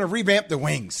how they're going to revamp the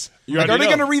wings. Are they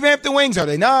going to revamp the wings? Are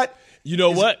they not? You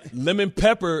know what? Lemon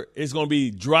pepper is going to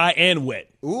be dry and wet.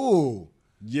 Ooh.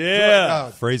 Yeah.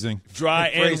 Phrasing. Dry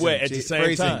and wet at the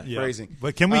same time. Yeah. Phrasing.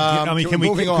 But can we?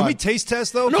 Can we taste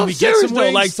test though? No, can I'm we serious get some though.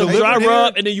 wings Like some delivered dry here?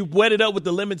 rub, and then you wet it up with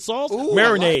the lemon sauce,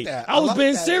 marinade. I was like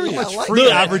being that. serious. I like Free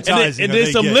that. advertising. And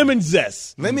then some lemon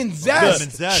zest. Lemon zest. Lemon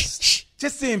zest.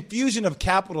 Just the infusion of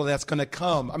capital that's going to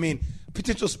come. I mean,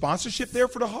 potential sponsorship there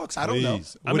for the Hawks. I don't know.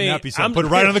 Wouldn't that be something? Put it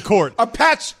right on the court. A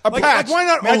patch. Like, why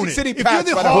not Magic own it? City If patch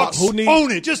you're by the the Hawks, Hawks.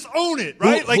 own it. Just own it,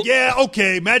 right?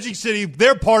 Okay, Magic City,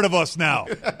 they're part of us now.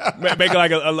 Make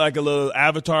like a little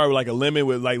avatar with like a lemon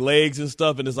with like legs and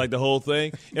stuff, and it's like the whole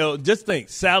thing. You know, just think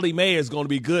Sally Mae is going to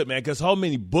be good, man, because how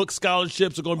many book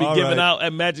scholarships are going to be given out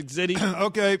at Magic City?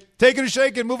 Okay, take it or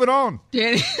shake it, moving on.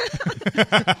 Danny,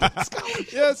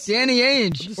 yes. Danny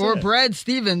Ainge or Brad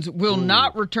Stevens will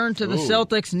not return to the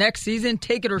Celtics next season.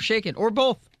 Take it or shake it, or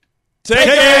both. Take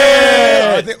it!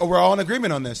 I think we're all in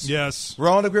agreement on this. Yes. We're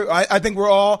all in agreement. I think we're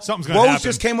all. Something's going to happen. Woj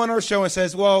just came on our show and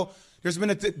says, well, there's been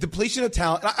a depletion of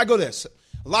talent. And I go this.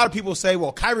 A lot of people say,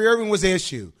 well, Kyrie Irving was the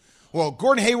issue. Well,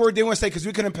 Gordon Hayward didn't want to stay because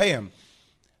we couldn't pay him.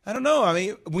 I don't know. I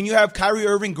mean, when you have Kyrie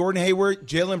Irving, Gordon Hayward,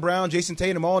 Jaylen Brown, Jason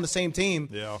Tatum all on the same team.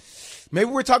 Yeah. Maybe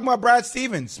we're talking about Brad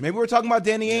Stevens. Maybe we're talking about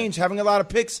Danny Ainge having a lot of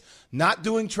picks, not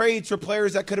doing trades for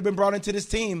players that could have been brought into this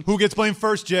team. Who gets blamed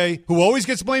first, Jay? Who always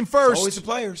gets blamed first? Always the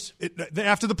players.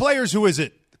 After the players, who is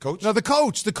it? The coach? No, the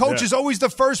coach. The coach is always the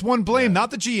first one blamed,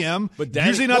 not the GM. But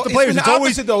usually not the it's players. been It's the always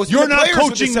opposite, though. It's you're been the not players with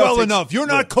the coaching well Celtics. enough. You're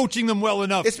not coaching them well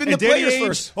enough. It's been and the Danny players Ainge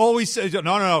first. always says,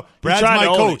 no. Brad's tried my to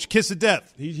own coach. it. Kiss of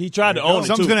death. He tried to own it,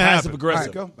 Something's too. gonna happen. Passive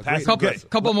aggressive. All right, go. Passive Agreed. aggressive.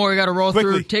 Couple more we got to roll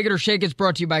Quickly. through. Take it or shake it's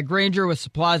brought to you by Grainger with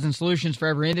supplies and solutions for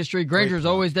every industry. Grainger's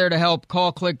always there to help.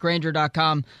 Call, click,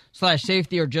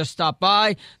 Grainger.com/safety or just stop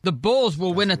by. The Bulls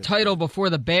will win a title before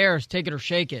the Bears. Take it or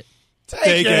shake it.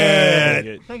 Take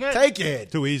it. Take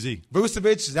it. Too easy.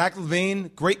 Vucevic, Zach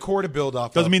LaVine, great core to build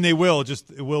off. Doesn't of. mean they will. Just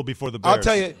it will before the Bears. I'll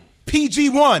tell you,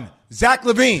 PG1, Zach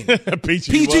LaVine.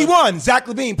 PG1, Zach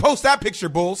LaVine. Post that picture,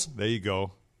 Bulls. There you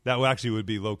go. That actually would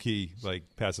be low key, like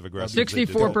passive aggressive.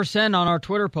 64% on our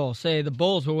Twitter poll say the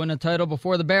Bulls will win a title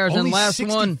before the Bears. Only and last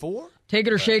 64? one, take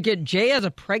it or shake it. Jay has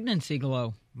a pregnancy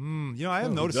glow. I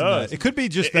am noticing that. It could be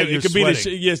just that It you're could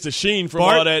sweating. be the sheen from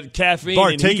Bart, all that caffeine.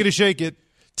 Bart, and take heat. it or shake it.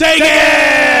 Take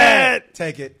it!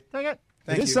 Take it. Take it.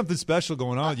 Thank There's you. something special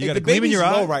going on. You got a the gleam in baby's your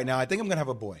low eye. right now. I think I'm going to have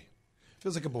a boy.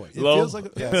 Feels like a boy. Low? Feels like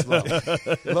Yeah, it's low.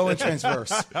 Low and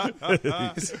transverse. I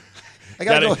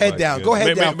got to go head down. Go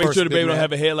head down Make first. sure the baby big don't man.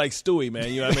 have a head like Stewie,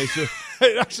 man. You got to make sure.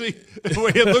 Actually, the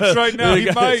way it looks right now, he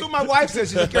might. That's what my wife says.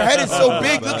 She's like, your head is so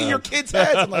big. Look at your kids'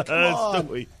 heads. I'm like, come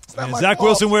on. It's not And my Zach fault.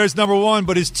 Wilson wears number 1,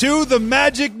 but is 2 the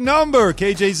magic number?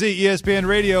 KJZ, ESPN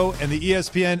Radio, and the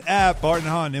ESPN app. Bart and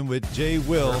Hahn in with Jay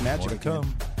Will. Magic More to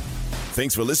come.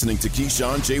 Thanks for listening to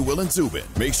Keyshawn, J. Will, and Zubin.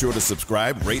 Make sure to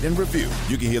subscribe, rate, and review.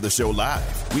 You can hear the show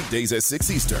live weekdays at 6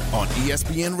 Eastern on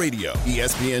ESPN Radio,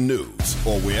 ESPN News,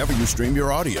 or wherever you stream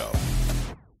your audio.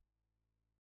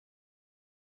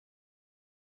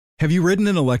 Have you ridden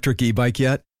an electric e-bike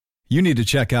yet? You need to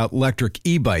check out Electric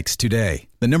E-Bikes today,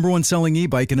 the #1 selling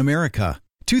e-bike in America.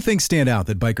 2 things stand out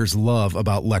that bikers love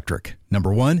about Electric.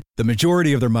 Number 1, the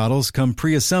majority of their models come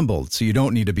pre-assembled, so you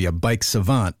don't need to be a bike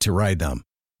savant to ride them.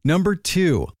 Number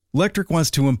 2, Electric wants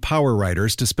to empower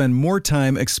riders to spend more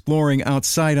time exploring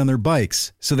outside on their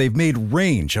bikes, so they've made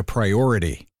range a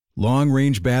priority.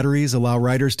 Long-range batteries allow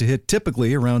riders to hit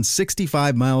typically around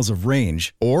 65 miles of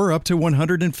range or up to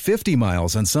 150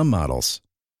 miles on some models.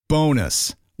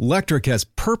 Bonus, Lectric has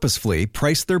purposefully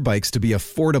priced their bikes to be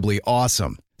affordably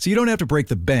awesome, so you don't have to break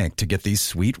the bank to get these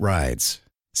sweet rides.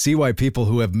 See why people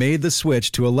who have made the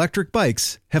switch to electric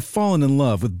bikes have fallen in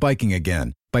love with biking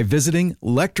again by visiting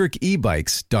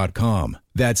lectricebikes.com.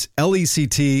 That's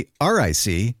LECTRIC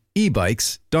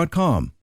ebikes.com.